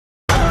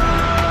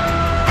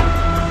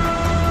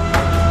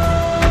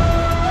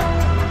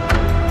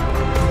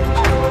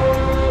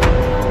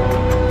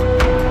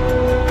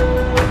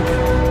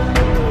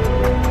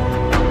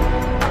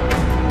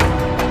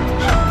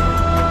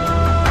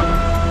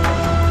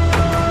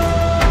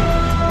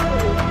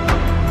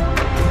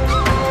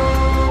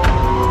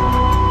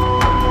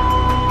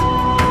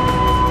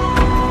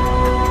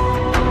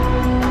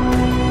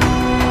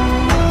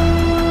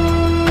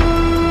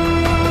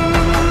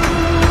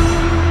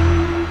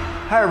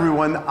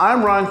everyone,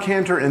 I'm Ron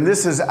Cantor and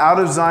this is Out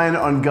of Zion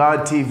on God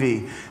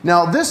TV.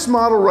 Now this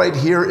model right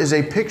here is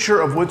a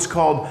picture of what's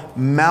called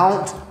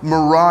Mount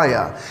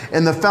Moriah.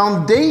 And the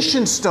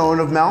foundation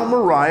stone of Mount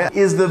Moriah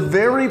is the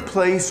very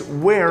place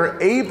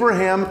where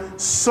Abraham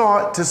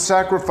sought to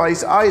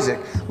sacrifice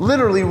Isaac,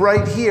 literally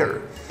right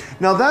here.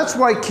 Now that's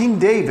why King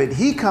David,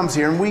 he comes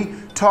here, and we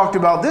talked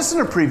about this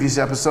in a previous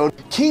episode.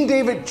 King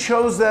David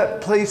chose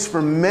that place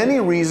for many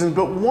reasons,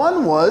 but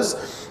one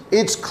was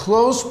its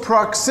close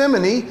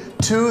proximity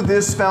to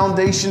this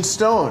foundation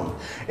stone.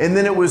 And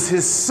then it was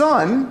his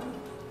son,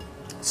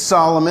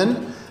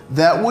 Solomon,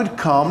 that would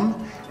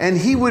come and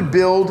he would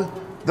build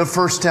the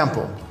first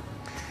temple.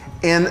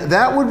 And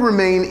that would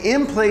remain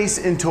in place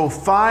until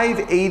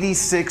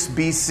 586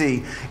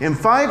 BC. In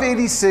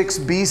 586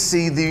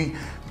 BC, the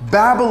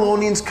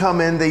Babylonians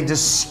come in, they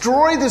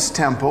destroy this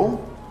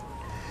temple,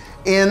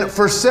 and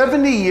for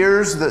 70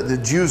 years, the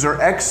Jews are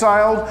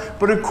exiled.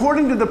 But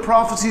according to the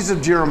prophecies of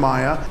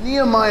Jeremiah,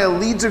 Nehemiah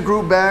leads a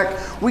group back.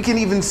 We can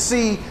even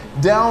see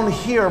down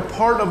here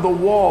part of the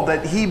wall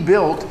that he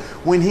built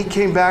when he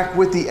came back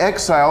with the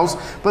exiles.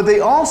 But they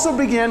also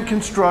began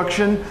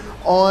construction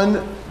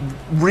on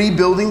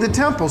rebuilding the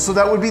temple. So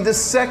that would be the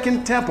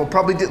second temple.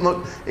 Probably didn't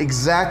look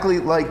exactly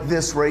like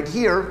this right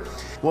here.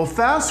 Well,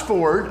 fast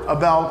forward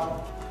about,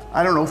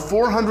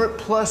 400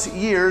 plus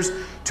years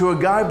to a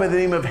guy by the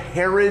name of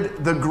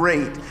Herod the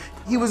Great.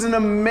 He was an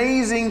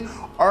amazing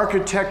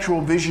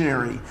architectural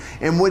visionary.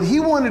 And what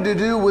he wanted to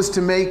do was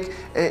to make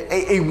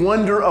a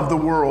wonder of the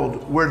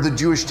world where the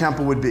Jewish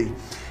temple would be.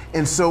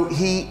 And so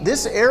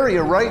this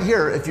area right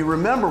here, if you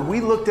remember,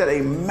 we looked at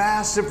a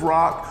massive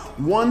rock,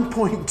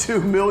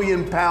 1.2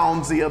 million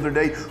pounds the other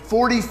day,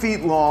 40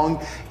 feet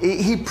long.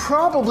 He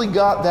probably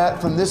got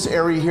that from this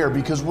area here,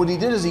 because what he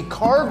did is he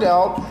carved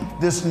out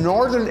this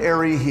northern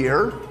area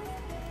here,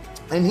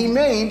 and he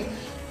made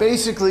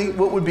basically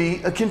what would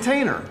be a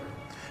container.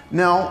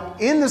 Now,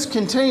 in this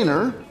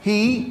container,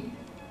 he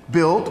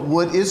built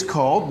what is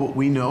called, what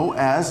we know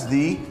as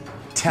the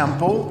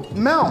Temple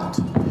Mount.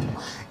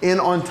 And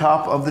on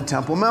top of the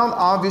Temple Mount,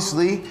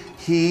 obviously,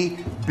 he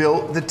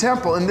built the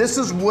temple. And this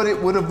is what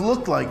it would have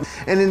looked like.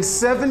 And in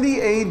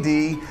 70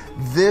 AD,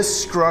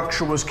 this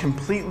structure was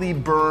completely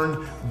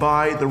burned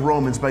by the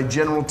Romans, by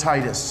General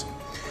Titus.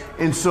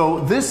 And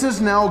so this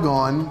is now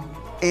gone.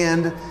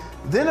 And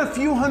then a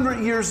few hundred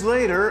years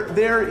later,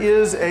 there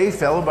is a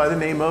fellow by the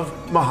name of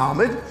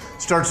Muhammad,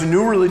 starts a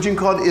new religion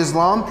called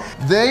Islam.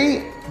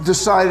 They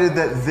decided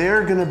that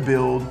they're gonna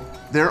build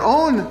their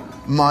own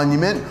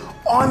monument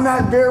on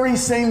that very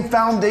same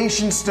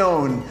foundation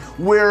stone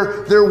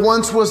where there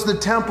once was the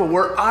temple,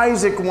 where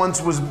Isaac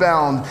once was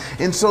bound.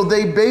 And so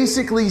they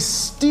basically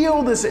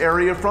steal this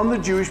area from the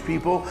Jewish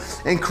people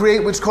and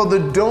create what's called the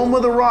Dome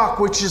of the Rock,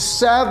 which is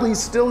sadly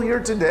still here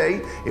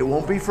today. It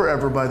won't be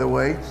forever, by the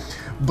way.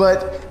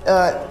 But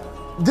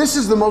this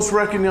is the most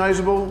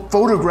recognizable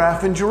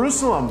photograph in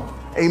Jerusalem,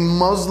 a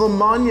Muslim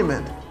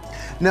monument.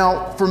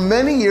 Now, for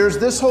many years,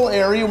 this whole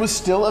area was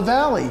still a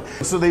valley.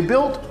 So they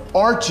built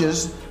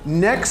arches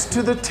next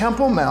to the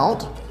Temple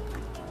Mount.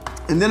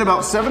 And then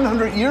about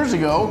 700 years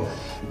ago,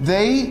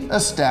 they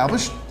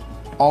established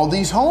all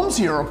these homes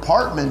here,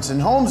 apartments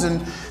and homes,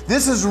 and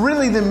this is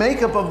really the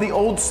makeup of the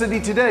old city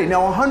today.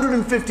 Now,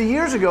 150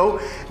 years ago,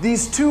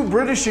 these two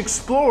British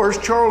explorers,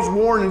 Charles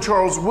Warren and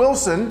Charles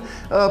Wilson,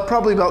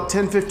 probably about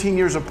 10, 15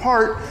 years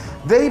apart,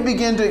 they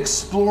began to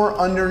explore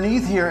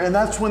underneath here, and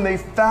that's when they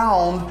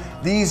found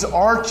these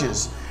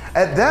arches.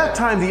 At that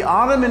time, the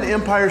Ottoman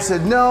Empire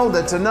said, no,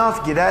 that's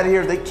enough, get out of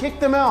here. They kicked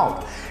them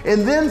out.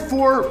 And then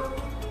for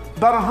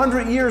about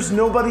 100 years,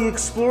 nobody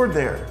explored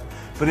there.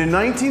 But in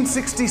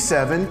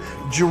 1967,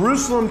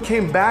 Jerusalem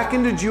came back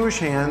into Jewish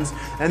hands,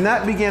 and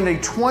that began a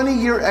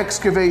 20-year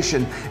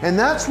excavation. And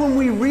that's when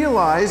we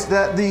realized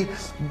that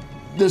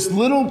this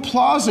little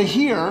plaza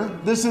here,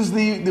 this is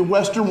the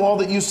Western Wall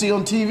that you see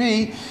on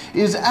TV,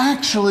 is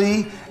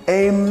actually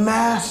a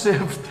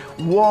massive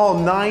wall,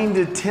 9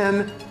 to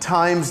 10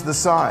 times the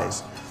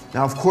size.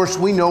 Now, of course,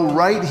 we know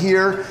right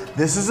here,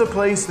 this is a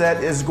place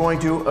that is going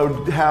to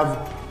have,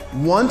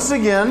 once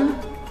again,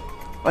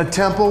 a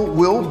temple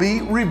will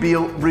be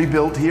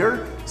rebuilt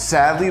here.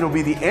 Sadly, it'll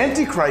be the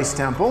Antichrist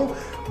temple,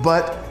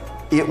 but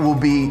it will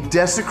be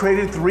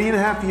desecrated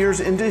 3.5 years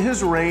into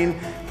his reign.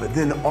 But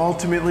then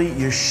ultimately,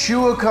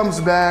 Yeshua comes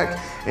back,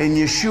 and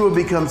Yeshua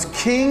becomes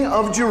King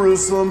of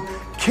Jerusalem,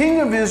 King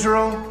of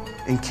Israel,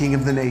 and King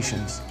of the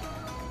nations.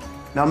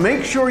 Now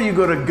make sure you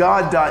go to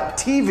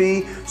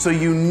God.tv so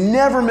you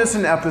never miss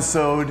an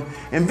episode,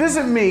 and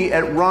visit me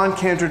at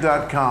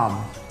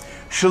roncantor.com.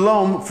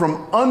 Shalom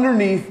from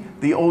underneath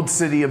the old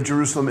city of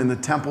Jerusalem in the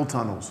temple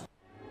tunnels.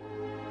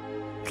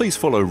 Please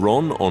follow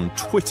Ron on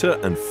Twitter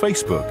and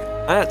Facebook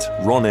at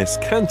Ron S.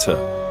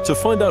 Cantor to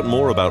find out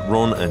more about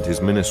Ron and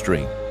his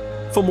ministry.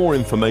 For more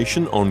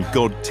information on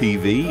God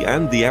TV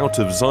and the Out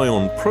of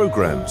Zion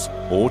programs,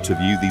 or to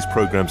view these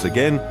programs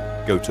again,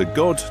 go to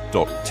god.tv/Zion.